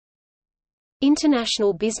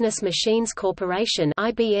International Business Machines Corporation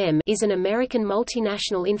 (IBM) is an American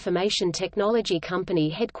multinational information technology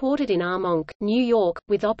company headquartered in Armonk, New York,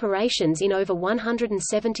 with operations in over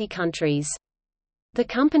 170 countries. The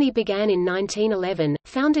company began in 1911,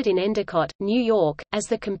 founded in Endicott, New York, as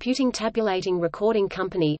the Computing Tabulating Recording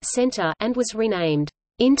Company Center, and was renamed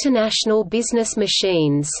International Business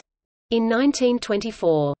Machines in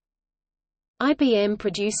 1924. IBM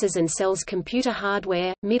produces and sells computer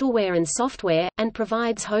hardware, middleware and software, and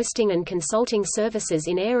provides hosting and consulting services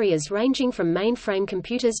in areas ranging from mainframe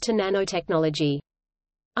computers to nanotechnology.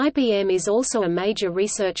 IBM is also a major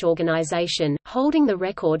research organization, holding the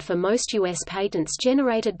record for most U.S. patents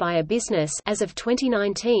generated by a business as of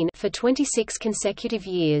 2019 for 26 consecutive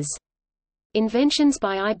years. Inventions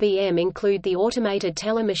by IBM include the automated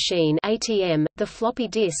teller machine (ATM), the floppy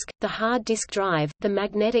disk, the hard disk drive, the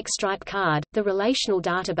magnetic stripe card, the relational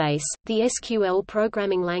database, the SQL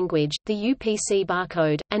programming language, the UPC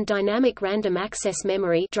barcode, and dynamic random access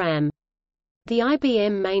memory (DRAM). The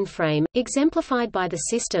IBM mainframe, exemplified by the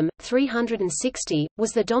System 360,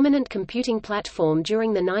 was the dominant computing platform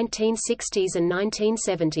during the 1960s and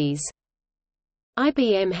 1970s.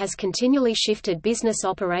 IBM has continually shifted business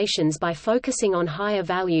operations by focusing on higher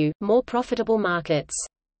value, more profitable markets.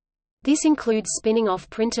 This includes spinning off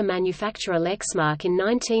printer manufacturer Lexmark in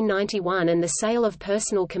 1991 and the sale of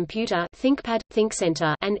personal computer ThinkPad,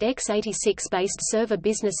 ThinkCenter, and x86-based server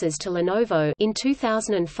businesses to Lenovo in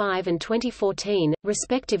 2005 and 2014,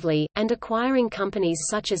 respectively, and acquiring companies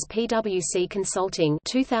such as PwC Consulting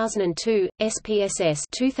 2002, SPSS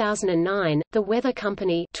 2009, The Weather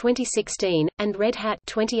Company 2016, and Red Hat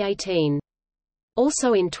 2018.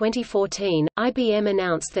 Also in 2014, IBM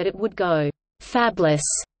announced that it would go fabless,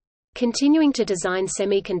 continuing to design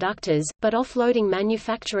semiconductors, but offloading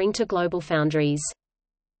manufacturing to global foundries.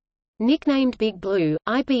 Nicknamed Big Blue,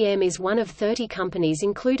 IBM is one of 30 companies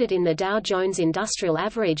included in the Dow Jones Industrial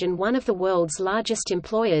Average and one of the world's largest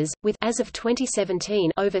employers, with as of 2017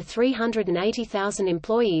 over 380,000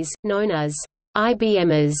 employees, known as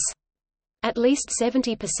IBMers. At least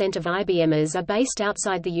 70% of IBMers are based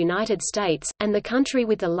outside the United States, and the country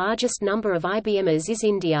with the largest number of IBMers is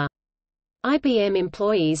India. IBM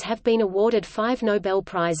employees have been awarded 5 Nobel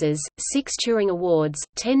Prizes, 6 Turing Awards,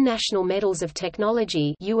 10 National Medals of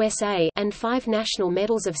Technology USA, and 5 National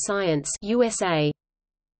Medals of Science USA.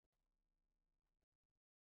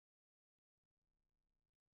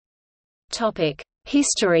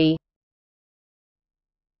 History.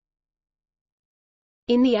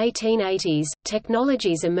 In the 1880s,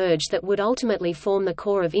 technologies emerged that would ultimately form the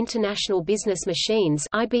core of International Business Machines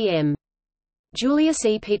 (IBM). Julius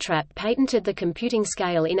E. Pitrap patented the computing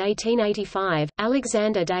scale in 1885,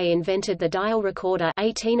 Alexander Day invented the dial recorder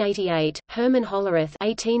 1888, Herman Hollerith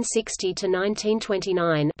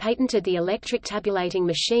 (1860–1929) patented the electric tabulating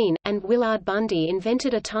machine, and Willard Bundy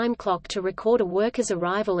invented a time clock to record a worker's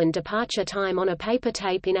arrival and departure time on a paper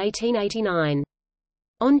tape in 1889.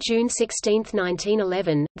 On June 16,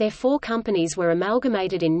 1911, their 4 companies were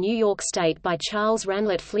amalgamated in New York State by Charles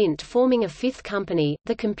Ranlett Flint, forming a 5th company,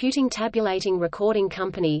 the Computing Tabulating Recording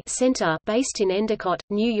Company Center, based in Endicott,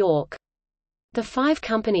 New York. The 5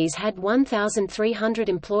 companies had 1,300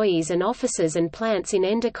 employees and offices and plants in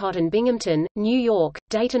Endicott and Binghamton, New York,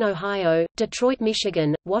 Dayton, Ohio, Detroit,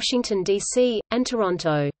 Michigan, Washington, D.C., and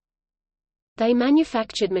Toronto. They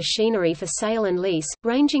manufactured machinery for sale and lease,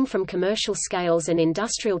 ranging from commercial scales and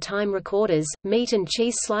industrial time recorders, meat and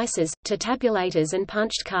cheese slicers, to tabulators and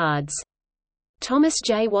punched cards. Thomas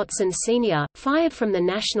J. Watson Sr., fired from the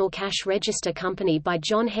National Cash Register Company by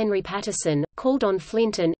John Henry Patterson, called on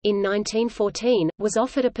Flint and, in 1914, was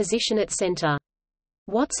offered a position at Center.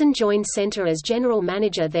 Watson joined Center as general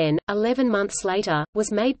manager then, 11 months later,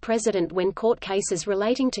 was made president when court cases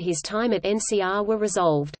relating to his time at NCR were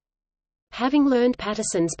resolved. Having learned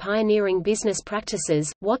Patterson's pioneering business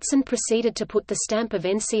practices, Watson proceeded to put the stamp of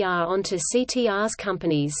NCR onto CTR's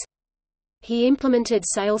companies. He implemented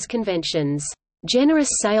sales conventions, generous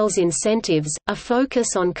sales incentives, a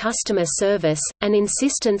focus on customer service, an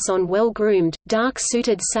insistence on well-groomed,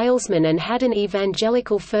 dark-suited salesmen, and had an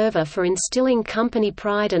evangelical fervor for instilling company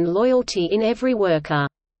pride and loyalty in every worker.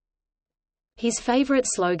 His favorite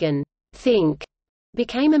slogan, "Think,"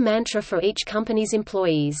 became a mantra for each company's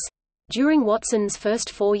employees. During Watson's first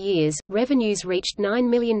 4 years, revenues reached $9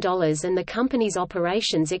 million and the company's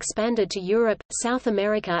operations expanded to Europe, South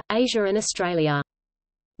America, Asia and Australia.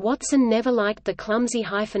 Watson never liked the clumsy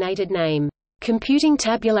hyphenated name, Computing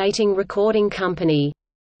Tabulating Recording Company,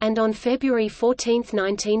 and on February 14,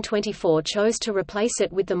 1924 chose to replace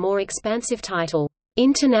it with the more expansive title,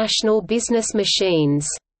 International Business Machines.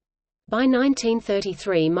 By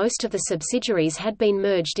 1933 most of the subsidiaries had been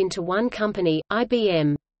merged into one company,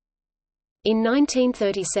 IBM. In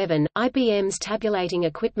 1937, IBM's tabulating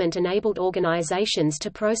equipment enabled organizations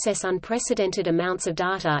to process unprecedented amounts of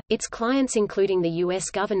data, its clients including the U.S.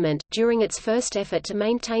 government, during its first effort to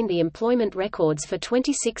maintain the employment records for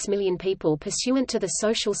 26 million people pursuant to the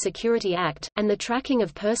Social Security Act, and the tracking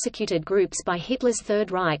of persecuted groups by Hitler's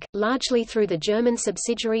Third Reich, largely through the German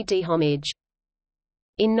subsidiary dHomage.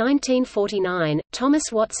 In 1949, Thomas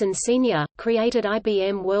Watson Sr. created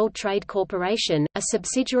IBM World Trade Corporation, a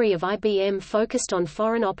subsidiary of IBM focused on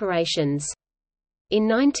foreign operations. In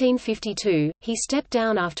 1952, he stepped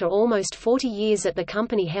down after almost 40 years at the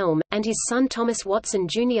company helm, and his son Thomas Watson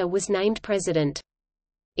Jr. was named president.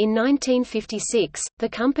 In 1956, the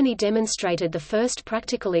company demonstrated the first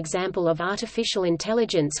practical example of artificial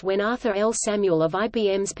intelligence when Arthur L. Samuel of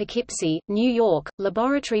IBM's Poughkeepsie, New York,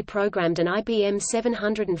 laboratory programmed an IBM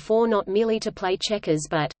 704 not merely to play checkers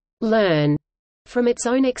but learn from its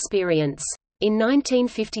own experience. In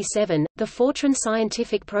 1957, the Fortran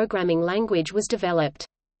scientific programming language was developed.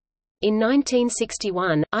 In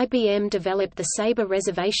 1961, IBM developed the Sabre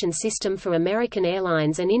reservation system for American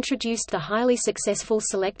Airlines and introduced the highly successful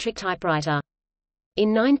Selectric typewriter.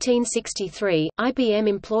 In 1963, IBM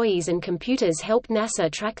employees and computers helped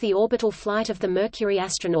NASA track the orbital flight of the Mercury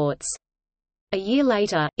astronauts. A year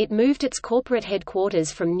later, it moved its corporate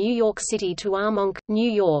headquarters from New York City to Armonk, New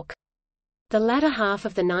York. The latter half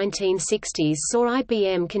of the 1960s saw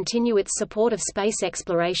IBM continue its support of space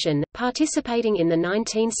exploration, participating in the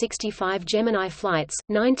 1965 Gemini flights,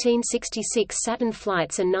 1966 Saturn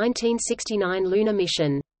flights and 1969 lunar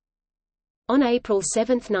mission. On April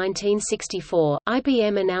 7, 1964,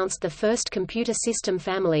 IBM announced the first computer system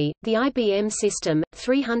family, the IBM System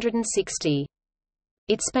 360.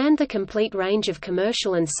 It spanned the complete range of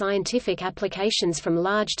commercial and scientific applications from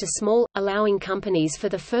large to small, allowing companies for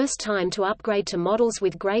the first time to upgrade to models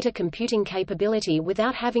with greater computing capability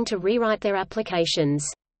without having to rewrite their applications.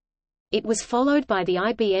 It was followed by the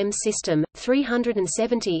IBM System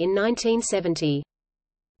 370 in 1970.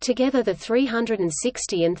 Together the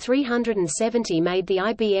 360 and 370 made the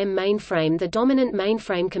IBM mainframe the dominant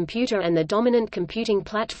mainframe computer and the dominant computing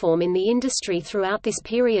platform in the industry throughout this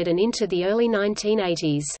period and into the early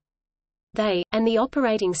 1980s. They, and the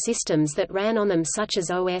operating systems that ran on them such as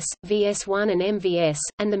OS, VS1 and MVS,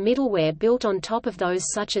 and the middleware built on top of those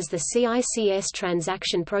such as the CICS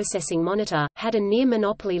Transaction Processing Monitor, had a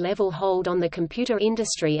near-monopoly-level hold on the computer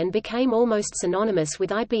industry and became almost synonymous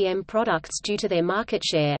with IBM products due to their market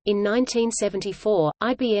share. In 1974,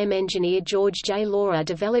 IBM engineer George J. Laurer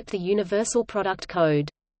developed the Universal Product Code.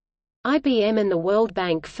 IBM and the World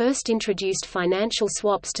Bank first introduced financial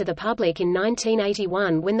swaps to the public in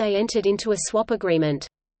 1981 when they entered into a swap agreement.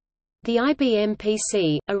 The IBM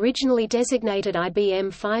PC, originally designated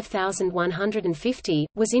IBM 5150,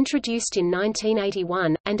 was introduced in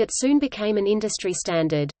 1981, and it soon became an industry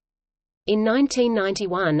standard. In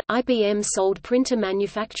 1991, IBM sold printer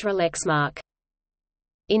manufacturer Lexmark.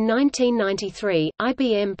 In 1993,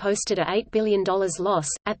 IBM posted a $8 billion loss,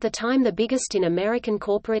 at the time the biggest in American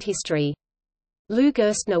corporate history. Lou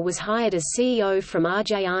Gerstner was hired as CEO from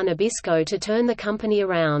RJR Nabisco to turn the company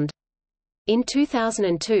around. In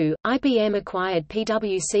 2002, IBM acquired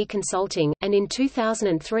PwC Consulting, and in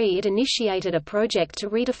 2003 it initiated a project to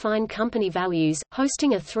redefine company values,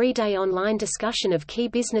 hosting a 3-day online discussion of key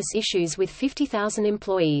business issues with 50,000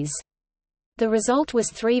 employees. The result was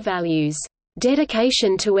 3 values.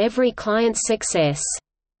 Dedication to every client's success.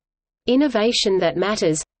 Innovation that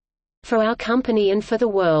matters for our company and for the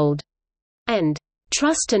world. And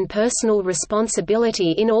trust and personal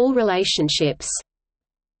responsibility in all relationships.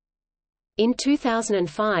 In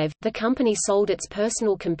 2005, the company sold its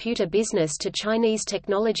personal computer business to Chinese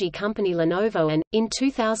technology company Lenovo and, in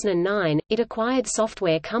 2009, it acquired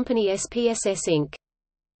software company SPSS Inc.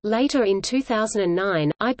 Later in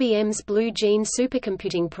 2009, IBM's Blue Gene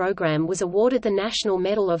supercomputing program was awarded the National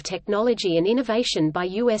Medal of Technology and Innovation by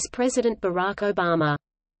U.S. President Barack Obama.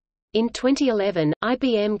 In 2011,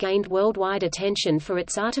 IBM gained worldwide attention for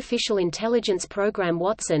its artificial intelligence program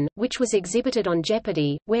Watson, which was exhibited on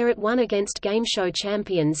Jeopardy, where it won against game show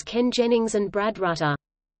champions Ken Jennings and Brad Rutter.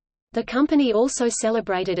 The company also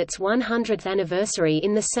celebrated its 100th anniversary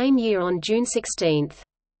in the same year on June 16.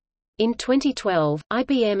 In 2012,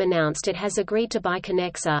 IBM announced it has agreed to buy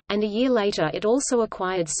Connexa, and a year later it also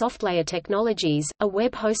acquired SoftLayer Technologies, a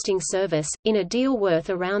web hosting service, in a deal worth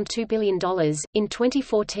around $2 billion. In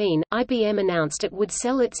 2014, IBM announced it would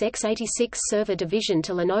sell its x86 server division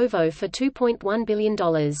to Lenovo for $2.1 billion.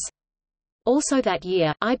 Also that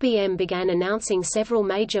year, IBM began announcing several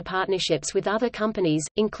major partnerships with other companies,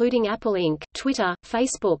 including Apple Inc., Twitter,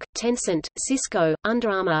 Facebook, Tencent, Cisco, Under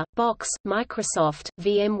Armour, Box, Microsoft,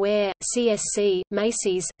 VMware, CSC,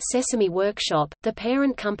 Macy's, Sesame Workshop, the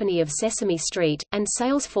parent company of Sesame Street, and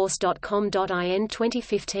Salesforce.com. In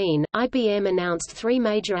 2015, IBM announced three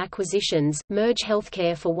major acquisitions: Merge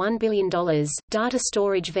Healthcare for $1 billion, data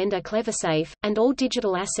storage vendor CleverSafe, and all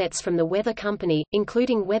digital assets from the Weather Company,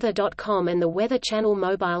 including Weather.com and the Weather Channel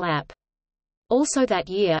mobile app. Also that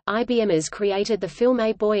year, IBMers created the film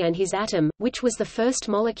A Boy and His Atom, which was the first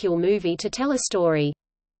molecule movie to tell a story.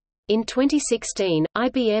 In 2016,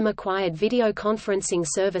 IBM acquired video conferencing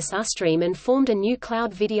service Ustream and formed a new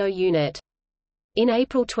cloud video unit. In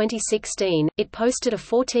April 2016, it posted a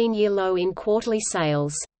 14-year low in quarterly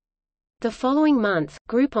sales. The following month,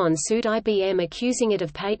 Groupon sued IBM accusing it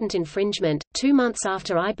of patent infringement. 2 months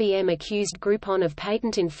after IBM accused Groupon of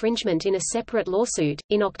patent infringement in a separate lawsuit,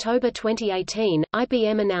 in October 2018,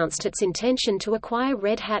 IBM announced its intention to acquire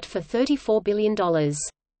Red Hat for $34 billion.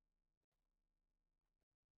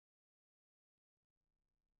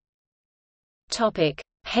 Topic: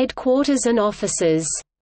 Headquarters and offices.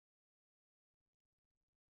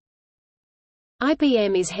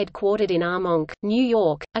 IBM is headquartered in Armonk, New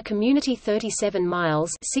York, a community 37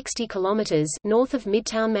 miles (60 kilometers) north of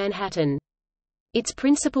Midtown Manhattan. Its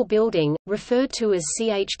principal building, referred to as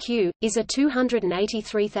CHQ, is a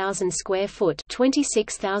 283,000 square foot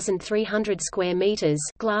 (26,300 square meters)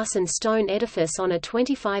 glass and stone edifice on a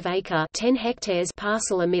 25-acre (10 hectares)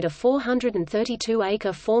 parcel amid a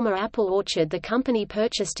 432-acre former apple orchard the company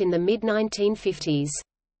purchased in the mid-1950s.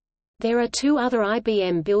 There are two other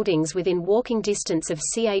IBM buildings within walking distance of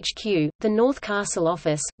CHQ, the North Castle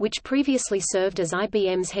office, which previously served as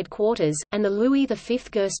IBM's headquarters, and the Louis V.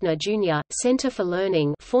 Gerstner, Jr., Center for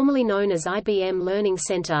Learning, formerly known as IBM Learning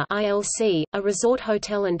Center (ILC), a resort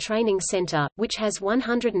hotel and training center, which has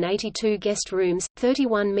 182 guest rooms,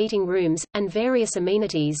 31 meeting rooms, and various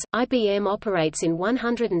amenities. IBM operates in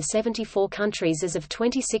 174 countries as of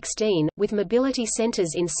 2016, with mobility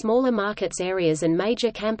centers in smaller markets areas and major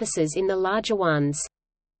campuses in the larger ones.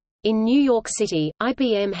 In New York City,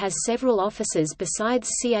 IBM has several offices besides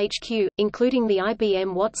CHQ, including the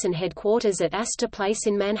IBM Watson headquarters at Astor Place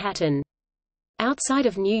in Manhattan. Outside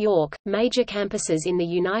of New York, major campuses in the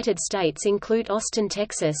United States include Austin,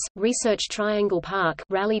 Texas, Research Triangle Park,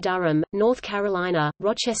 Raleigh-Durham, North Carolina,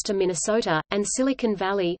 Rochester, Minnesota, and Silicon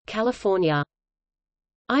Valley, California.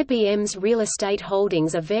 IBM's real estate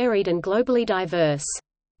holdings are varied and globally diverse.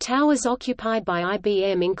 Towers occupied by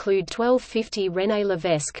IBM include 1250 René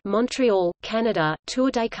Lévesque, Montreal, Canada, Tour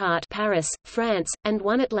Descartes, Paris, France, and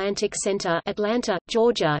One Atlantic Center, Atlanta,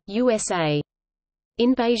 Georgia, USA.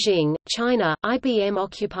 In Beijing, China, IBM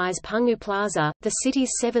occupies Penghu Plaza, the city's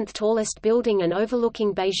seventh tallest building and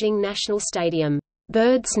overlooking Beijing National Stadium,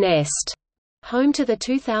 Bird's Nest, home to the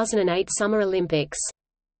 2008 Summer Olympics.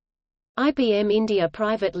 IBM India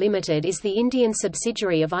Private Limited is the Indian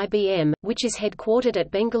subsidiary of IBM, which is headquartered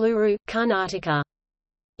at Bengaluru, Karnataka.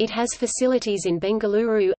 It has facilities in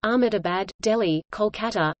Bengaluru, Ahmedabad, Delhi,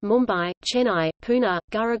 Kolkata, Mumbai, Chennai, Pune,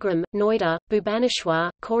 Gurugram, Noida, Bhubaneswar,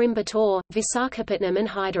 Coimbatore, Visakhapatnam and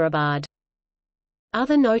Hyderabad.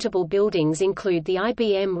 Other notable buildings include the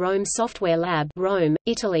IBM Rome Software Lab, Rome,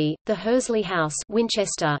 Italy; the Hursley House,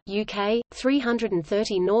 Winchester, UK;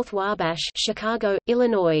 330 North Wabash, Chicago,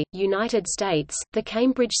 Illinois, United States; the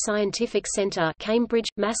Cambridge Scientific Center, Cambridge,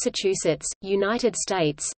 Massachusetts, United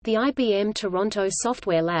States; the IBM Toronto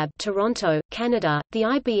Software Lab, Toronto, Canada; the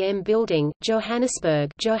IBM Building,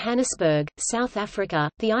 Johannesburg, South Africa;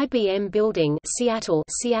 the IBM Building, Seattle,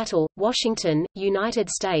 Washington, United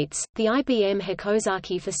States; the IBM Hikozaki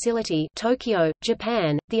Facility, Tokyo,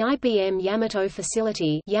 Japan; the IBM Yamato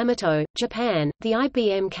Facility, Yamato, Japan; the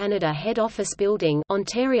IBM Canada Head Office Building,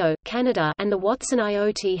 Ontario, Canada; and the Watson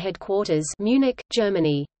IoT Headquarters, Munich,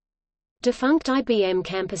 Germany. Defunct IBM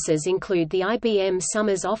campuses include the IBM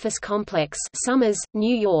Summers Office Complex, Summers,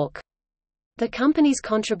 New York. The company's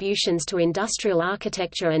contributions to industrial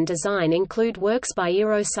architecture and design include works by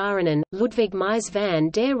Eero Saarinen, Ludwig Mies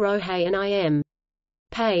van der Rohe and I.M.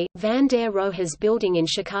 Pei, van der Rohe's building in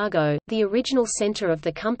Chicago, the original center of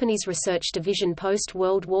the company's research division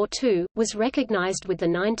post-World War II, was recognized with the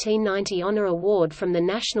 1990 Honor Award from the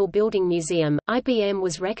National Building Museum. IBM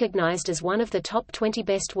was recognized as one of the top 20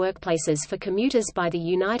 best workplaces for commuters by the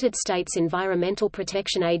United States Environmental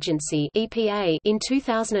Protection Agency (EPA) in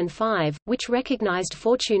 2005, which recognized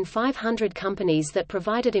Fortune 500 companies that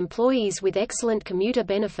provided employees with excellent commuter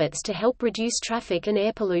benefits to help reduce traffic and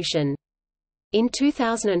air pollution. In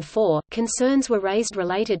 2004, concerns were raised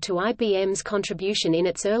related to IBM's contribution in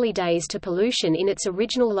its early days to pollution in its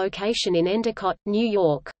original location in Endicott, New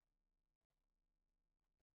York.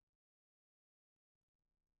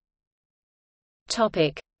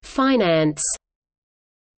 Finance.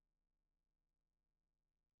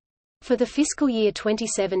 For the fiscal year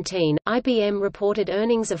 2017, IBM reported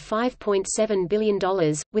earnings of $5.7 billion,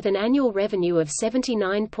 with an annual revenue of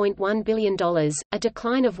 $79.1 billion, a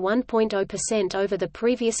decline of 1.0% over the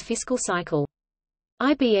previous fiscal cycle.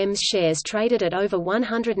 IBM's shares traded at over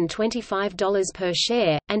 $125 per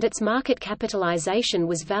share, and its market capitalization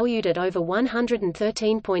was valued at over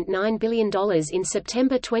 $113.9 billion in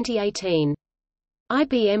September 2018.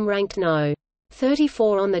 IBM ranked No.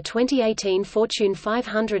 34 on the 2018 Fortune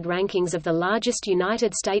 500 rankings of the largest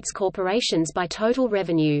United States corporations by total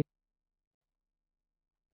revenue.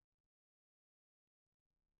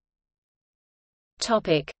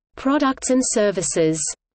 Topic: Products and services.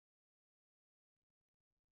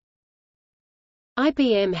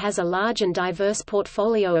 IBM has a large and diverse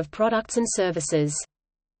portfolio of products and services.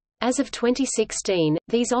 As of 2016,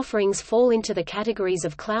 these offerings fall into the categories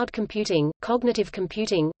of cloud computing, cognitive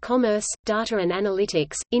computing, commerce, data and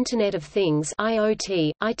analytics, Internet of Things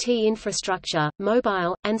 (IoT), IT infrastructure,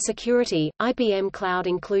 mobile, and security. IBM Cloud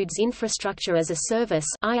includes infrastructure as a service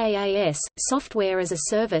 (IaaS), software as a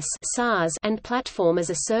service (SaaS), and platform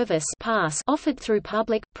as a service (PaaS), offered through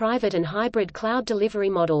public, private, and hybrid cloud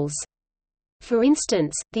delivery models. For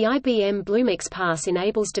instance, the IBM Bluemix PaaS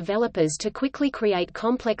enables developers to quickly create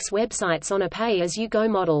complex websites on a pay-as-you-go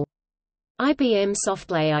model. IBM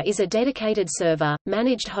SoftLayer is a dedicated server,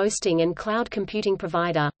 managed hosting and cloud computing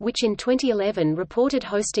provider, which in 2011 reported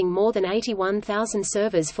hosting more than 81,000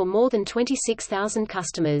 servers for more than 26,000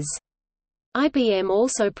 customers. IBM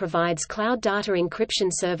also provides cloud data encryption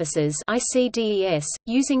services (ICDES),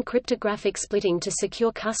 using cryptographic splitting to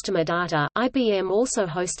secure customer data. IBM also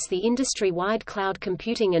hosts the industry-wide Cloud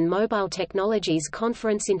Computing and Mobile Technologies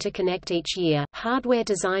Conference Interconnect each year. Hardware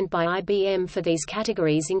designed by IBM for these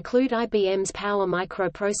categories include IBM's Power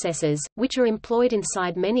microprocessors, which are employed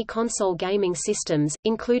inside many console gaming systems,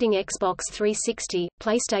 including Xbox 360,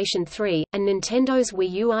 PlayStation 3, and Nintendo's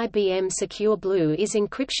Wii U. IBM Secure Blue is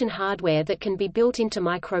encryption hardware that can be built into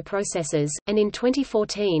microprocessors, and in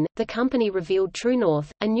 2014, the company revealed TrueNorth,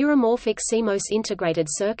 a neuromorphic CMOS integrated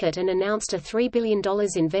circuit, and announced a $3 billion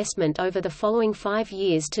investment over the following 5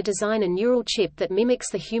 years to design a neural chip that mimics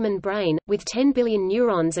the human brain, with 10 billion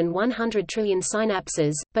neurons and 100 trillion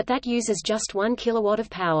synapses, but that uses just 1 kilowatt of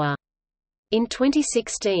power. In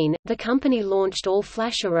 2016, the company launched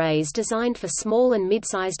all-flash arrays designed for small and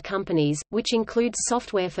mid-sized companies, which includes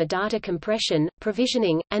software for data compression,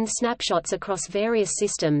 provisioning, and snapshots across various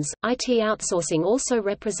systems. IT outsourcing also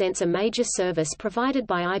represents a major service provided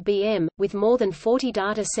by IBM, with more than 40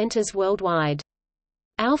 data centers worldwide.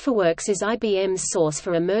 AlphaWorks is IBM's source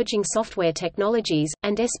for emerging software technologies,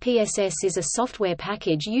 and SPSS is a software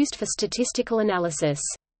package used for statistical analysis.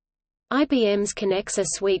 IBM's Connexa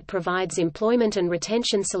suite provides employment and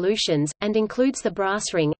retention solutions, and includes the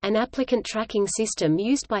BrassRing, an applicant tracking system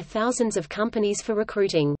used by thousands of companies for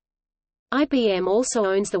recruiting. IBM also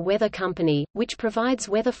owns the Weather Company, which provides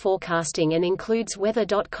weather forecasting and includes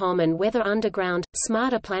Weather.com and Weather Underground.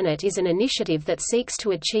 Smarter Planet is an initiative that seeks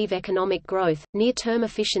to achieve economic growth, near-term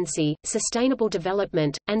efficiency, sustainable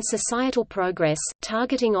development, and societal progress,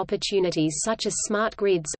 targeting opportunities such as smart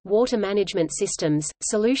grids, water management systems,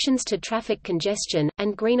 solutions to traffic congestion,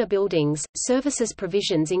 and greener buildings. Services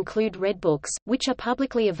provisions include Redbooks, which are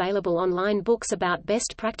publicly available online books about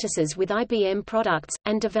best practices with IBM products,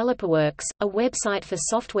 and DeveloperWorks, a website for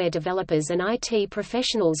software developers and IT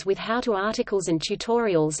professionals with how-to articles and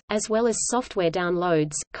tutorials, as well as software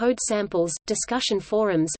downloads, code samples, discussion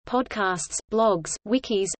forums, podcasts, blogs,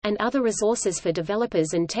 wikis, and other resources for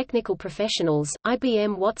developers and technical professionals.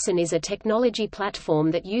 IBM Watson is a technology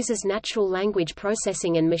platform that uses natural language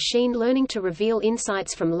processing and machine learning to reveal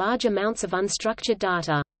insights from large amounts of unstructured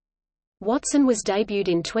data. Watson was debuted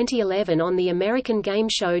in 2011 on the American game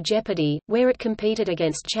show Jeopardy!, where it competed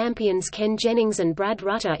against champions Ken Jennings and Brad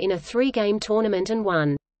Rutter in a 3-game tournament and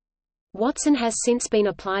won. Watson has since been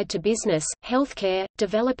applied to business, healthcare,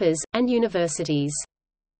 developers, and universities.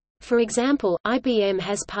 For example, IBM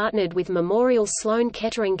has partnered with Memorial Sloan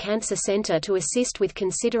Kettering Cancer Center to assist with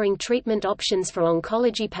considering treatment options for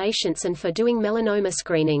oncology patients and for doing melanoma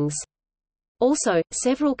screenings. Also,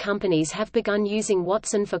 several companies have begun using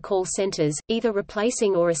Watson for call centers, either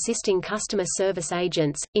replacing or assisting customer service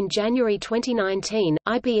agents. In January 2019,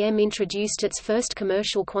 IBM introduced its first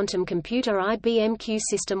commercial quantum computer, IBM Q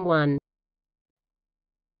System 1.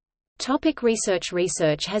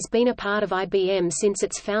 Research has been a part of IBM since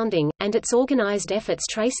its founding, and its organized efforts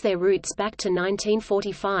trace their roots back to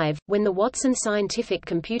 1945, when the Watson Scientific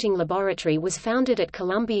Computing Laboratory was founded at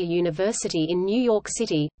Columbia University in New York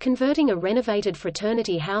City, converting a renovated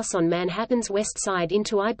fraternity house on Manhattan's West Side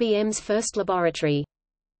into IBM's first laboratory.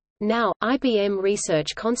 Now, IBM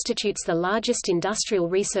Research constitutes the largest industrial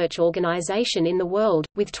research organization in the world,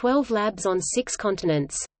 with 12 labs on 6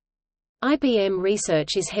 continents. IBM Research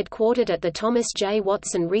is headquartered at the Thomas J.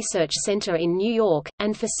 Watson Research Center in New York,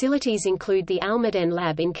 and facilities include the Almaden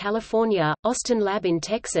Lab in California, Austin Lab in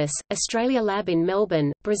Texas, Australia Lab in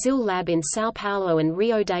Melbourne, Brazil Lab in São Paulo and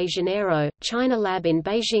Rio de Janeiro, China Lab in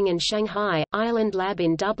Beijing and Shanghai, Ireland Lab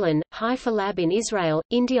in Dublin, Haifa Lab in Israel,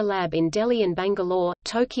 India Lab in Delhi and Bangalore,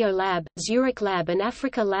 Tokyo Lab, Zurich Lab and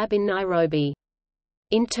Africa Lab in Nairobi.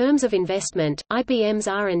 In terms of investment, IBM's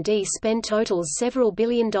R&D spend totals several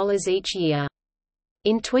 $billion each year.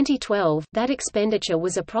 In 2012, that expenditure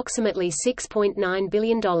was approximately $6.9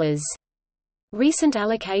 billion. Recent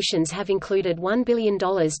allocations have included $1 billion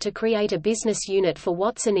to create a business unit for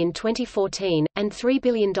Watson in 2014, and $3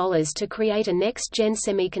 billion to create a next-gen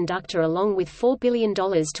semiconductor along with $4 billion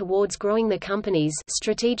towards growing the company's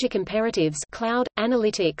strategic imperatives: cloud,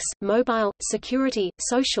 analytics, mobile, security,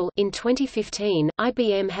 social. In 2015,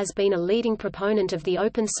 IBM has been a leading proponent of the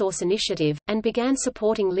open source initiative, and began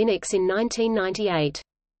supporting Linux in 1998.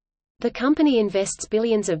 The company invests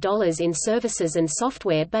billions of dollars in services and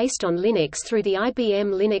software based on Linux through the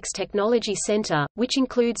IBM Linux Technology Center, which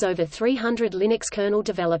includes over 300 Linux kernel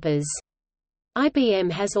developers. IBM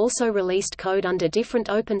has also released code under different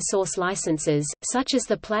open-source licenses, such as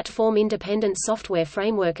the platform-independent software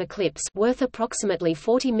framework Eclipse, worth approximately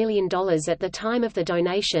 $40 million at the time of the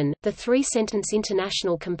donation, the 3-sentence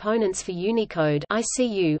International Components for Unicode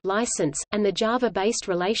 (ICU) license, and the Java-based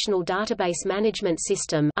Relational Database Management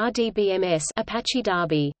System (RDBMS) Apache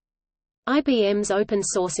Darby. IBM's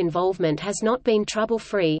open-source involvement has not been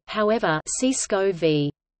trouble-free, however, see SCO v.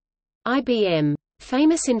 IBM.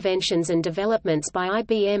 Famous inventions and developments by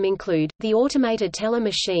IBM include, the automated teller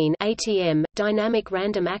machine (ATM), dynamic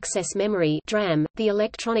random access memory (DRAM), the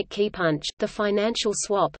electronic key punch, the financial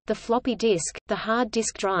swap, the floppy disk, the hard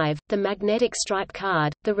disk drive, the magnetic stripe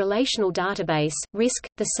card, the relational database, RISC,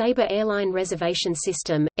 the Sabre airline reservation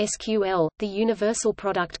system, SQL, the Universal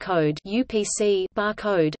Product Code (UPC)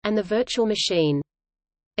 barcode, and the virtual machine.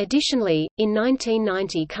 Additionally, in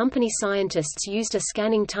 1990 company scientists used a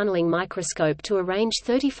scanning tunneling microscope to arrange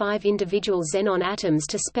 35 individual xenon atoms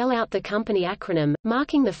to spell out the company acronym,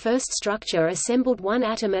 marking the first structure assembled one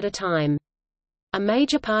atom at a time. A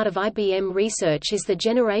major part of IBM research is the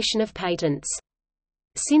generation of patents.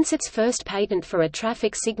 Since its first patent for a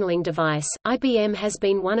traffic signaling device, IBM has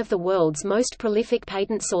been one of the world's most prolific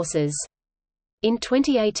patent sources. In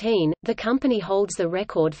 2018, the company holds the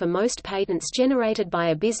record for most patents generated by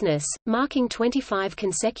a business, marking 25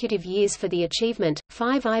 consecutive years for the achievement.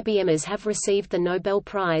 5 IBMers have received the Nobel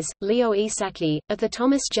Prize: Leo E. Saki, of the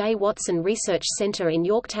Thomas J. Watson Research Center in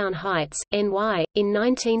Yorktown Heights, NY, in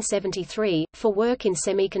 1973, for work in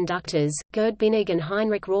semiconductors, Gerd Binnig and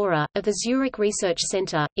Heinrich Rohrer, of the Zurich Research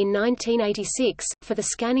Center, in 1986, for the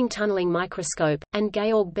scanning tunneling microscope, and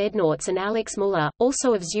Georg Bednorz and Alex Muller,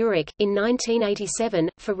 also of Zurich, in 1987,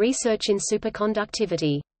 for research in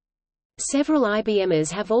superconductivity. Several IBMers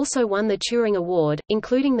have also won the Turing Award,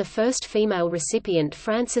 including the first female recipient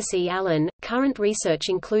Frances E. Allen. Current research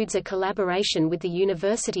includes a collaboration with the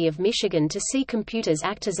University of Michigan to see computers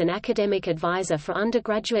act as an academic advisor for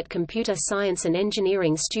undergraduate computer science and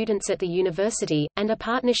engineering students at the university, and a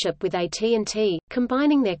partnership with AT&T,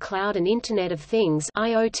 combining their Cloud and Internet of Things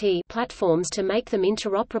 (IoT) platforms to make them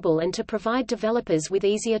interoperable and to provide developers with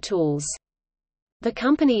easier tools. The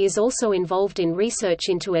company is also involved in research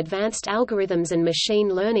into advanced algorithms and machine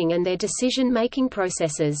learning and their decision-making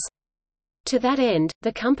processes. To that end,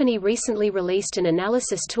 the company recently released an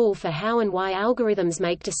analysis tool for how and why algorithms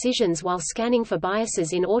make decisions while scanning for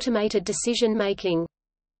biases in automated decision-making.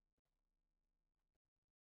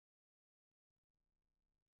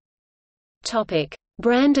 Topic: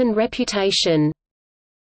 Brand and reputation.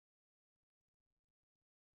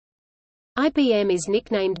 IBM is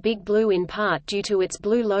nicknamed Big Blue in part due to its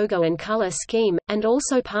blue logo and color scheme, and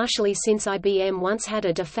also partially since IBM once had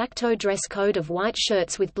a de facto dress code of white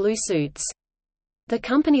shirts with blue suits. The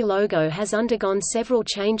company logo has undergone several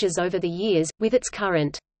changes over the years, with its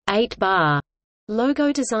current 8-bar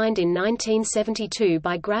logo designed in 1972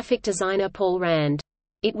 by graphic designer Paul Rand.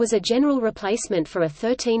 It was a general replacement for a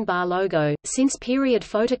 13-bar logo, since period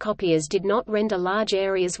photocopiers did not render large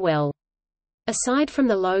areas well. Aside from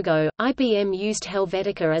the logo, IBM used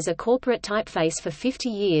Helvetica as a corporate typeface for 50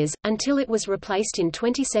 years, until it was replaced in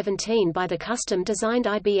 2017 by the custom-designed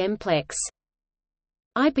IBM Plex.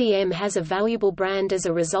 IBM has a valuable brand as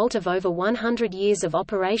a result of over 100 years of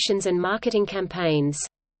operations and marketing campaigns.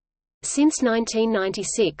 Since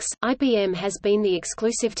 1996, IBM has been the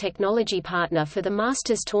exclusive technology partner for the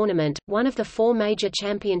Masters Tournament, one of the four major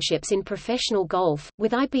championships in professional golf,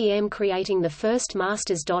 with IBM creating the first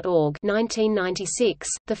Masters.org (1996),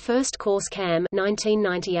 the first Course Cam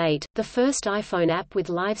 (1998), the first iPhone app with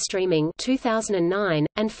live streaming (2009),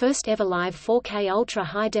 and first ever live 4K ultra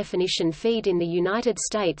high definition feed in the United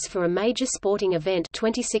States for a major sporting event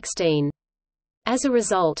 2016. As a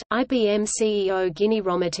result, IBM CEO Ginni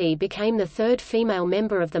Rometty became the third female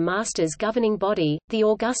member of the Masters governing body, the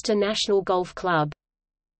Augusta National Golf Club.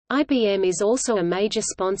 IBM is also a major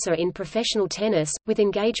sponsor in professional tennis, with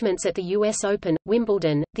engagements at the US Open,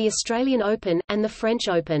 Wimbledon, the Australian Open, and the French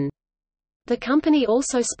Open. The company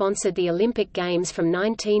also sponsored the Olympic Games from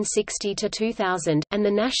 1960 to 2000, and the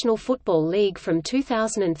National Football League from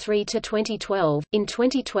 2003 to 2012. In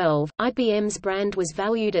 2012, IBM's brand was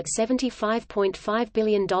valued at $75.5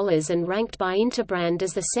 billion and ranked by Interbrand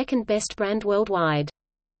as the second best brand worldwide.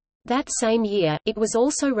 That same year, it was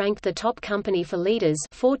also ranked the top company for leaders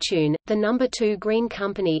Fortune, the number 2 green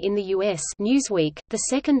company in the U.S. Newsweek, the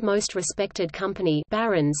second most respected company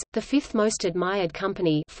Barron's, the 5th most admired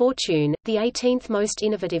company Fortune, the 18th most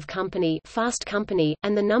innovative company Fast Company,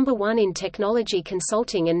 and the number 1 in technology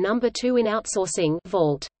consulting and number 2 in outsourcing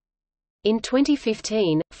Vault. In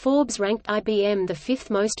 2015, Forbes ranked IBM the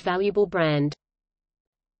 5th most valuable brand.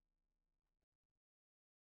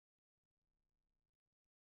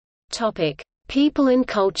 Topic: People and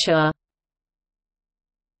culture.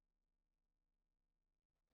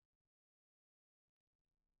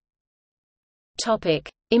 Topic: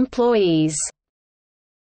 Employees.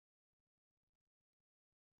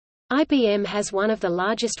 IBM has one of the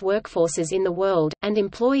largest workforces in the world, and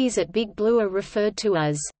employees at Big Blue are referred to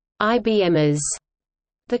as IBMers.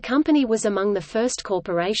 The company was among the first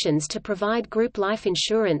corporations to provide group life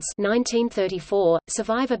insurance 1934,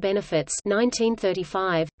 survivor benefits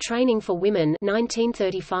 1935, training for women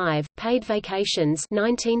 1935, paid vacations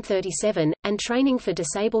 1937, and training for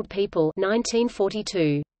disabled people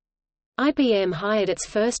 1942. IBM hired its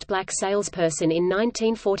first black salesperson in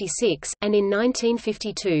 1946, and in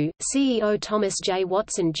 1952, CEO Thomas J.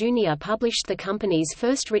 Watson Jr. published the company's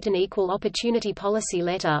first written equal opportunity policy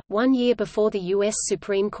letter, 1 year before the U.S.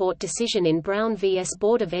 Supreme Court decision in Brown v. S.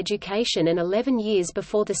 Board of Education and 11 years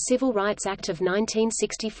before the Civil Rights Act of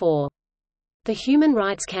 1964. The Human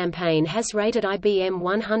Rights Campaign has rated IBM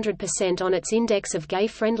 100% on its Index of Gay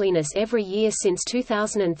Friendliness every year since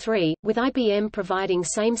 2003, with IBM providing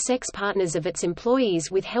same-sex partners of its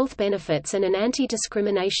employees with health benefits and an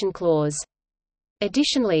anti-discrimination clause.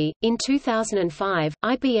 Additionally, in 2005,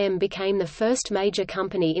 IBM became the first major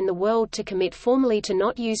company in the world to commit formally to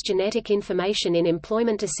not use genetic information in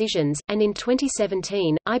employment decisions, and in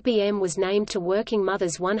 2017, IBM was named to Working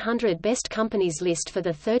Mother's 100 Best Companies list for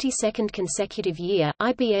the 32nd consecutive year.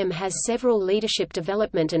 IBM has several leadership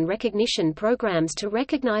development and recognition programs to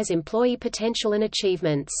recognize employee potential and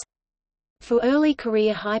achievements. For early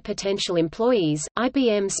career high-potential employees,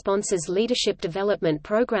 IBM sponsors leadership development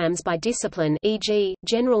programs by discipline, e.g.,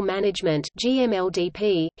 General Management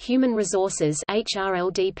 (GMLDP), Human Resources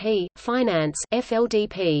 (HRLDP), Finance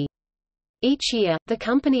 (FLDP). Each year, the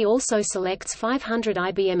company also selects 500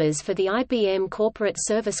 IBMers for the IBM Corporate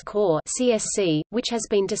Service Corps (CSC), which has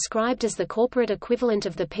been described as the corporate equivalent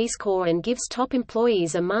of the Peace Corps and gives top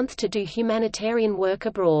employees a month to do humanitarian work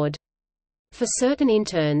abroad. For certain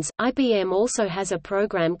interns, IBM also has a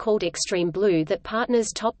program called Extreme Blue that partners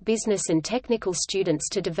top business and technical students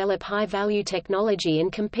to develop high-value technology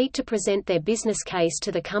and compete to present their business case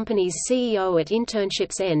to the company's CEO at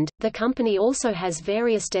internship's end. The company also has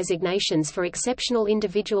various designations for exceptional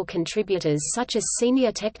individual contributors such as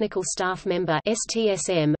Senior Technical Staff Member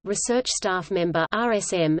 (STSM), Research Staff Member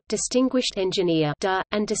 (RSM), Distinguished Engineer (DA),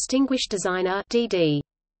 and Distinguished Designer (DD).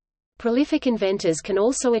 Prolific inventors can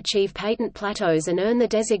also achieve patent plateaus and earn the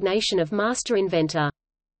designation of Master Inventor.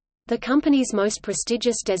 The company's most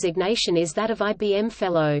prestigious designation is that of IBM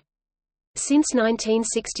Fellow. Since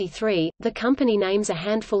 1963, the company names a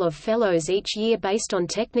handful of fellows each year based on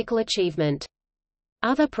technical achievement.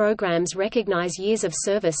 Other programs recognize years of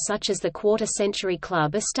service such as the Quarter Century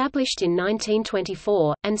Club established in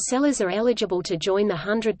 1924, and sellers are eligible to join the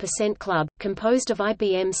 100% Club, composed of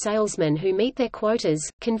IBM salesmen who meet their quotas,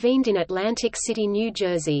 convened in Atlantic City, New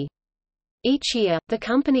Jersey. Each year, the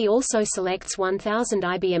company also selects 1,000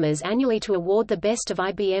 IBMers annually to award the Best of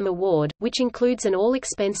IBM award, which includes an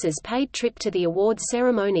all-expenses-paid trip to the awards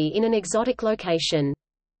ceremony in an exotic location.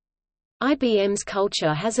 IBM's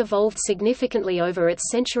culture has evolved significantly over its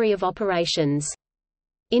century of operations.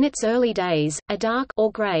 In its early days, a dark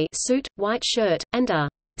or gray suit, white shirt, and a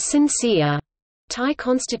sincere tie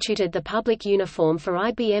constituted the public uniform for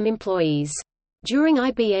IBM employees. During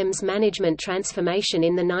IBM's management transformation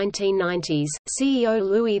in the 1990s, CEO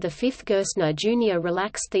Louis V. Gerstner Jr.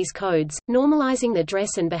 relaxed these codes, normalizing the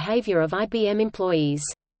dress and behavior of IBM employees.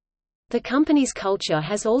 The company's culture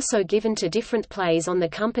has also given to different plays on the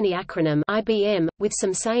company acronym IBM, with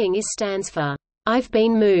some saying IS stands for I've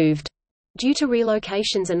been moved due to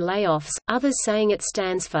relocations and layoffs, others saying it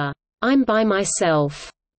stands for I'm by myself,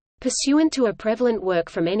 pursuant to a prevalent work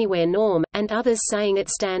from anywhere norm, and others saying it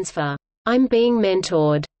stands for I'm being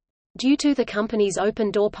mentored, due to the company's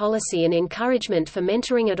open-door policy and encouragement for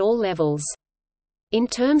mentoring at all levels. In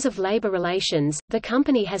terms of labor relations, the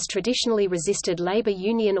company has traditionally resisted labor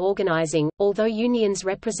union organizing, although unions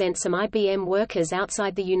represent some IBM workers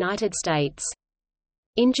outside the United States.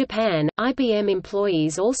 In Japan, IBM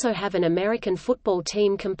employees also have an American football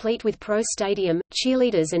team complete with pro stadium,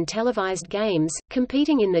 cheerleaders and televised games,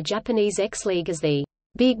 competing in the Japanese X-League as the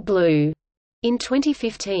Big Blue. In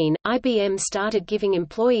 2015, IBM started giving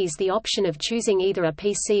employees the option of choosing either a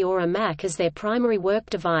PC or a Mac as their primary work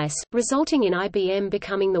device, resulting in IBM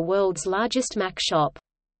becoming the world's largest Mac shop.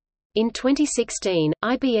 In 2016,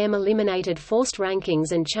 IBM eliminated forced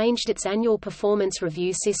rankings and changed its annual performance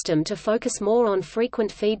review system to focus more on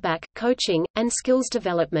frequent feedback, coaching, and skills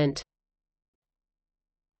development.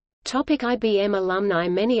 IBM alumni.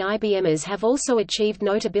 Many IBMers have also achieved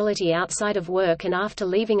notability outside of work and after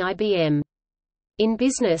leaving IBM. In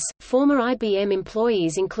business, former IBM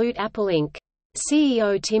employees include Apple Inc.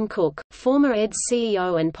 CEO Tim Cook, former EDS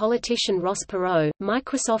CEO and politician Ross Perot,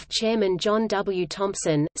 Microsoft chairman John W.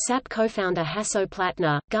 Thompson, SAP co-founder Hasso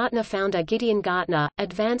Plattner, Gartner founder Gideon Gartner,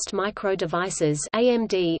 Advanced Micro Devices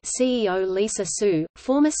 (AMD) CEO Lisa Su,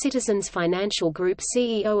 former Citizens Financial Group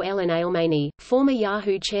CEO Ellen Ailmany, former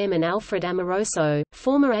Yahoo chairman Alfred Amoroso,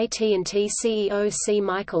 former AT&T CEO C.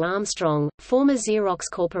 Michael Armstrong, former Xerox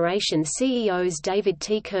Corporation CEOs David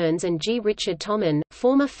T. Kearns and G. Richard Tommen,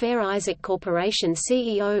 former Fair Isaac Corporation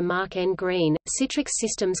CEO Mark N. Green, Citrix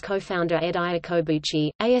Systems co-founder Ed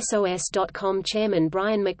Iacobucci, ASOS.com chairman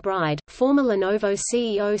Brian McBride, former Lenovo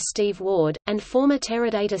CEO Steve Ward, and former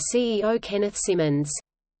Teradata CEO Kenneth Simmons.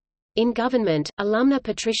 In government, alumna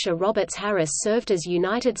Patricia Roberts Harris served as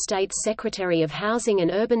United States Secretary of Housing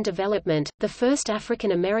and Urban Development, the first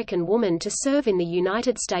African American woman to serve in the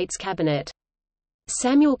United States Cabinet.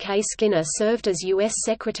 Samuel K. Skinner served as U.S.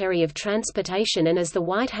 Secretary of Transportation and as the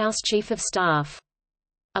White House Chief of Staff.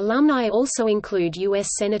 Alumni also include U.S.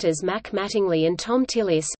 Senators Mac Mattingly and Tom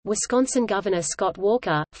Tillis, Wisconsin Governor Scott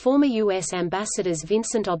Walker, former U.S. Ambassadors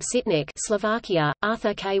Vincent Obsitnik Slovakia,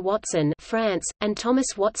 Arthur K. Watson France, and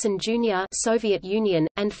Thomas Watson Jr. Soviet Union,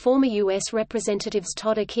 and former U.S. Representatives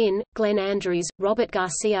Todd Akin, Glenn Andrews, Robert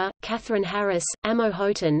Garcia, Catherine Harris, Amo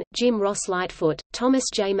Houghton, Jim Ross Lightfoot, Thomas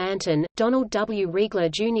J. Manton, Donald W. Riegler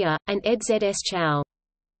Jr., and Ed Z. S. Chow.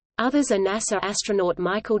 Others are NASA astronaut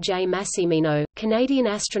Michael J. Massimino, Canadian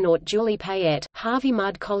astronaut Julie Payette, Harvey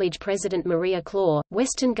Mudd College President Maria Claw,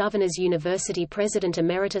 Western Governors University President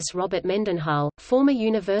Emeritus Robert Mendenhall, former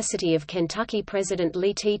University of Kentucky President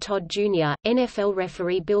Lee T. Todd Jr., NFL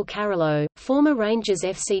referee Bill Carollo, former Rangers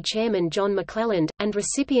FC Chairman John McClelland, and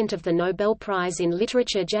recipient of the Nobel Prize in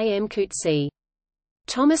Literature J. M. Coetzee.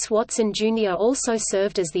 Thomas Watson Jr. also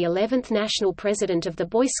served as the 11th National President of the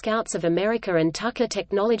Boy Scouts of America and Tucker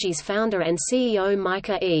Technologies founder and CEO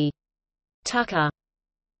Micah E. Tucker.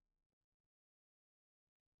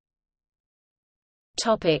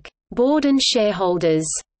 Board and shareholders.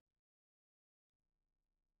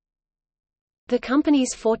 The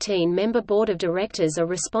company's 14-member board of directors are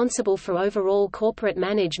responsible for overall corporate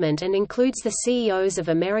management and includes the CEOs of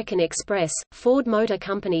American Express, Ford Motor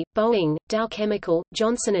Company, Boeing, Dow Chemical,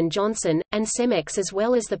 Johnson & Johnson, and Cemex, as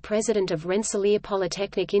well as the president of Rensselaer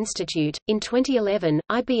Polytechnic Institute. In 2011,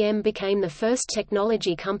 IBM became the first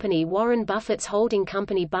technology company Warren Buffett's holding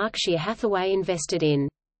company Berkshire Hathaway invested in.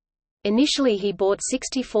 Initially he bought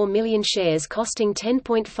 64 million shares costing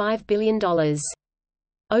 $10.5 billion.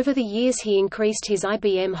 Over the years he increased his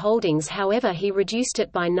IBM holdings, however he reduced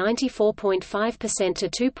it by 94.5%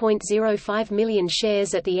 to 2.05 million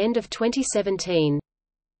shares at the end of 2017.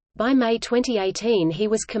 By May 2018 he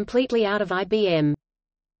was completely out of IBM.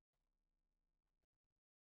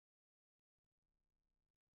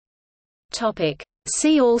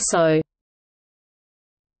 See also: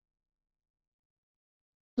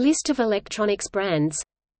 List of electronics brands.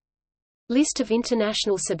 List of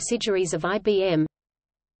international subsidiaries of IBM.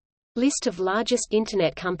 List of largest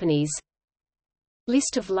Internet companies.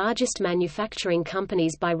 List of largest manufacturing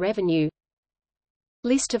companies by revenue.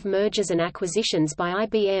 List of mergers and acquisitions by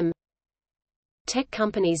IBM. Tech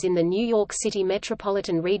companies in the New York City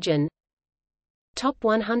metropolitan region. Top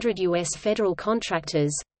 100 U.S. federal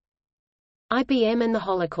contractors. IBM and the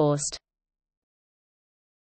Holocaust.